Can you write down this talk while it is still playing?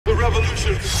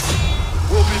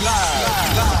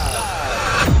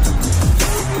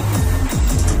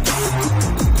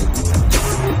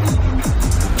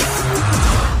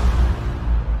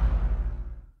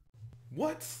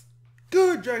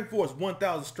Force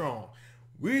 1000 strong.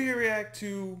 We react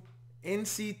to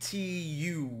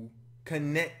NCT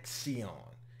coNEXTion,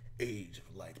 Age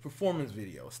of Light performance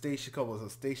video. Station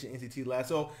NCT last.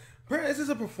 So apparently this is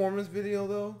a performance video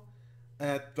though.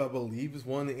 I believe it's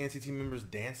one of the NCT members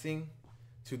dancing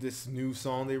to this new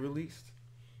song they released.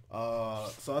 So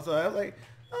I was like,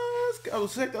 I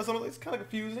was checked out something. It's kind of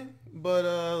confusing, but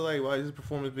like, why is this a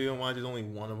performance video? And why is only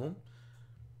one of them?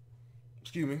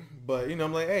 Excuse me, but you know,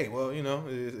 I'm like, hey, well, you know,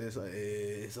 it's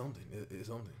something. It's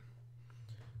something.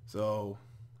 So,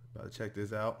 about to check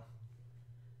this out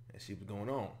and see what's going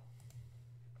on.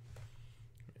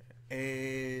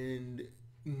 And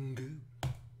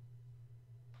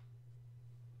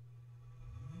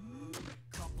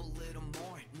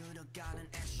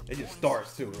it just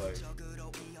starts too, like.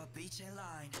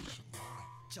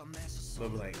 So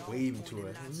I'm like waving to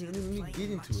it. Let me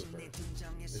get into it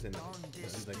first.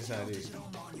 It's like, it's how it is.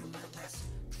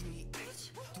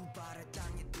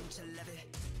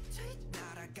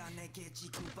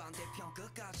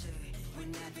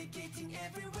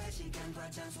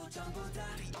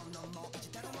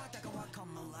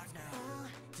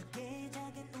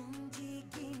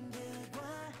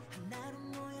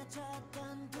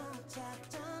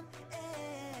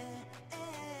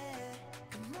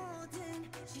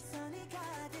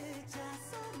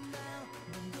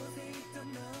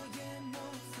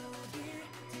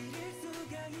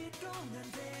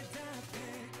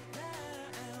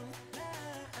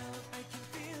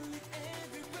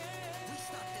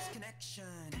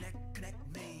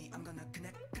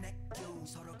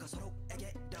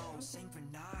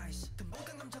 Synchronize.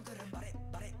 금방간 감정들은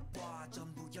말해봐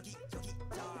전부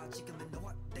여기다 지금은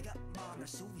너와 내가 만날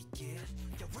수 있게.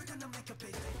 Yeah, we're gonna make a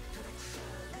big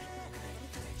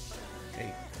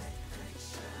Hey.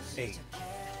 Hey.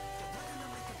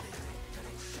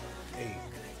 Hey.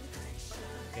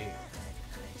 Hey.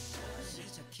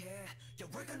 Yeah,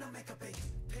 we're gonna make a big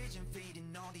pigeon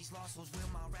feeding all these lost souls will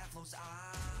my rap flows.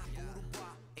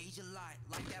 부르와 age of light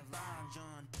like that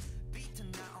version.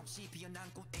 비트나 없이 피어난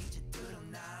꽃 age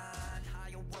드러난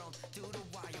higher world to the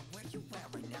wire. Where you at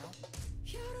right now?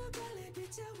 여러 갈래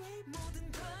빛의 wave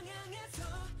모든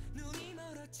방향에서 눈이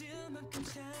멀어질 만큼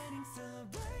shining so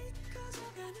bright.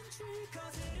 커져가는 tree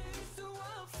거스를 수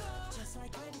없어. Just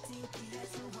like gravity 피할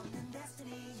수 없는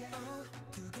destiny. Yeah.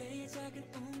 두 개의 작은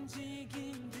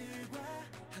움직임들과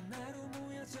하나로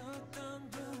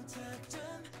모여졌던 도착점.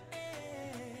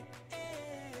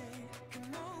 그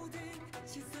모든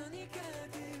시선이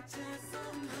가득 차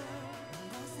somehow. 먼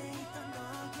곳에 있던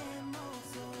너의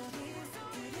목소리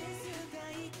들을 수가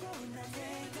있고 난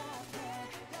내가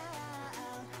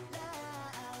loud.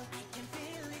 I can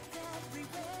feel it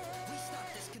everywhere. We start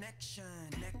this connection.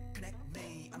 Connect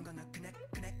me. I'm gonna connect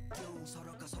you.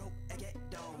 서로가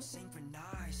서로에게도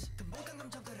synchronize. 금방간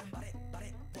감정들은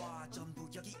말해봐 전부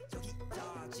여기다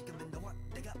지금은 너와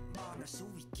내가 만날 수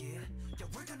있게. Yeah,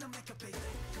 we're gonna make a big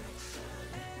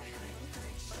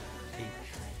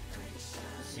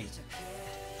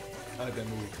I like that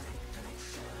move.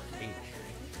 Hey.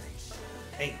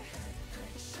 Hey.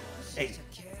 Hey.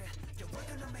 Yeah, we're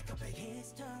gonna make a big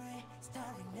history.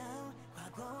 Starting now.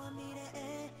 과거와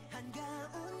미래의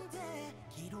한가운데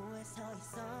기로에 서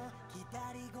있어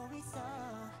기다리고 있어.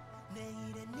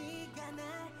 내일의 네가 날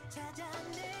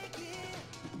찾아내길.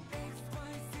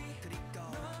 XYZ 그리고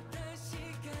너의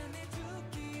시간에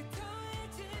두기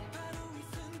더해진 바로 이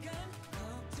순간.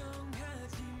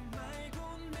 걱정하지 말고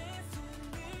내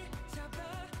손을 잡아.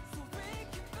 So we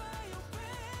can fly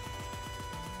away.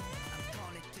 I'm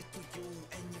connected to you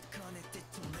and you're connected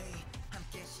to me.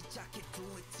 함께 시작해 do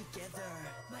it together.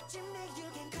 마침내 you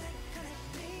can connect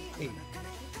me. Hey.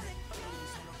 Connect you.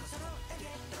 서로가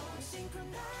서로에게도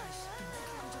synchronize.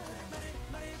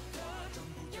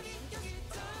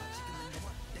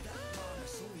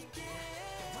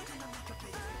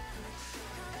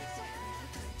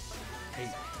 Hey.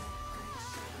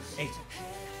 Hey.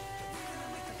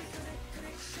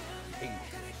 Hey.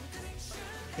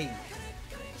 Hey.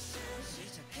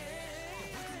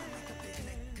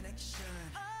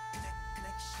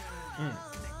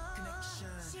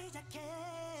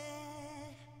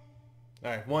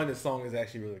 Alright, one, this song is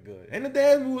actually really good. And the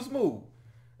dance moves smooth.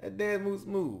 That dance moves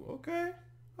smooth. Okay.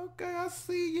 Okay, I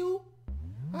see you.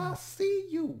 I see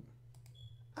you.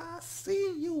 I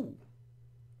see you.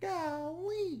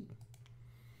 Golly.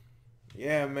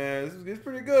 Yeah, man, it's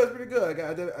pretty good. It's pretty good. I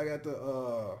got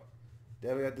the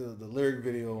lyric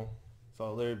video.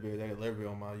 Saw a lyric video. I got a lyric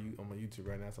video on my YouTube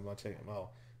right now, so I'm about to check them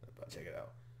out. Check it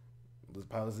out. Let's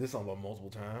pilot this song about multiple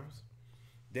times.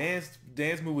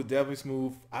 Dance move was definitely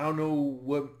smooth. I don't know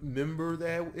what member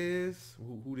that is.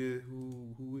 Who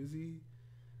is he?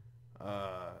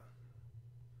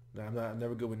 I'm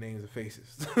never good with names and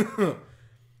faces. I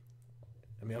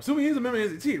mean, I'm assuming he's a member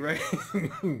of NCT, right?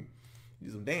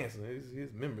 He's some dancing. He's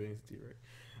a member of NCT,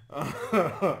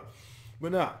 right?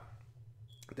 But nah,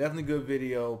 definitely good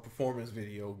video, performance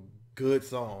video, good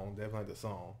song. Definitely like the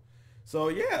song. So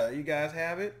yeah, you guys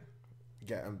have it.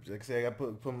 Like I said, I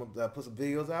put some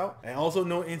videos out, and also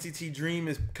know NCT Dream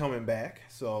is coming back.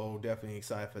 So definitely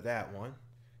excited for that one.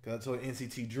 Because I told you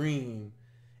NCT Dream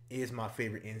is my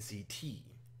favorite NCT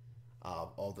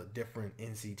of all the different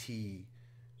NCT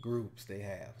groups they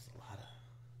have. It's a lot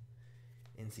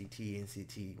of NCT,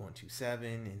 NCT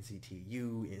 127, NCT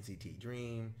U, NCT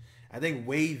Dream. I think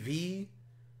Wavy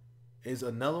is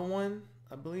another one,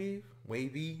 I believe.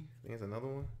 Wavy, I think it's another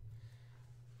one.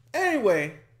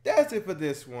 Anyway, that's it for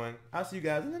this one. I'll see you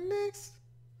guys in the next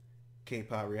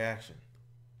K-pop reaction.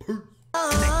 Peace.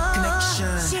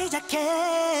 coNEXTion 시작해